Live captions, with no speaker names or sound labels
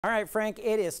All right, Frank,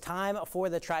 it is time for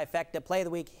the trifecta. Play of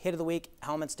the week, hit of the week,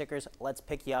 helmet stickers. Let's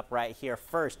pick you up right here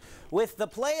first. With the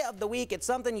play of the week, it's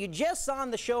something you just saw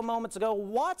on the show moments ago.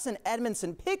 Watson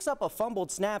Edmondson picks up a fumbled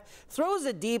snap, throws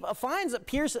it deep, finds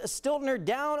Pierce Stiltner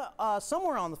down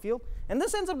somewhere on the field, and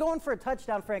this ends up going for a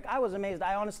touchdown, Frank. I was amazed.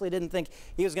 I honestly didn't think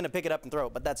he was going to pick it up and throw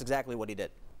it, but that's exactly what he did.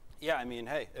 Yeah, I mean,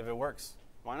 hey, if it works,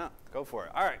 why not? Go for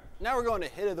it. All right, now we're going to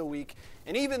hit of the week.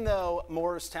 And even though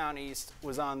Morristown East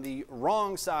was on the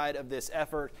wrong side of this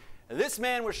effort, this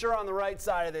man was sure on the right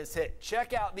side of this hit.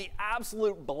 Check out the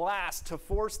absolute blast to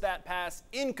force that pass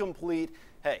incomplete.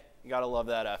 Hey, you got to love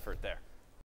that effort there.